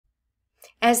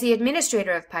As the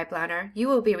administrator of Pipeliner, you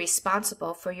will be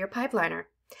responsible for your Pipeliner.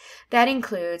 That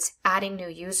includes adding new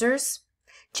users,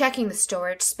 checking the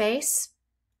storage space,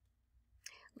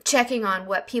 checking on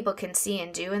what people can see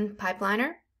and do in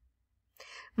Pipeliner,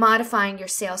 modifying your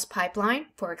sales pipeline,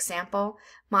 for example,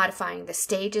 modifying the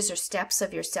stages or steps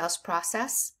of your sales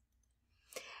process,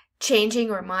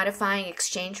 changing or modifying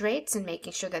exchange rates and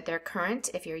making sure that they're current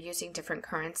if you're using different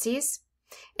currencies.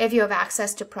 If you have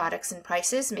access to products and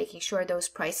prices, making sure those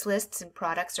price lists and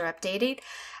products are updated,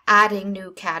 adding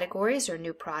new categories or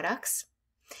new products.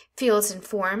 Fields and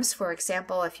forms, for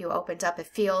example, if you opened up a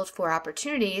field for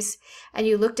opportunities and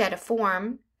you looked at a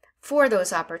form for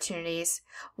those opportunities,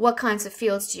 what kinds of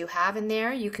fields do you have in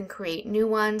there? You can create new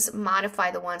ones,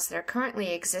 modify the ones that are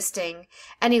currently existing,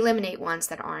 and eliminate ones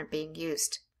that aren't being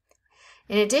used.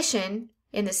 In addition,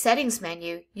 in the settings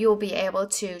menu, you will be able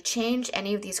to change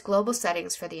any of these global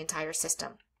settings for the entire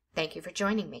system. Thank you for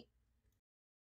joining me.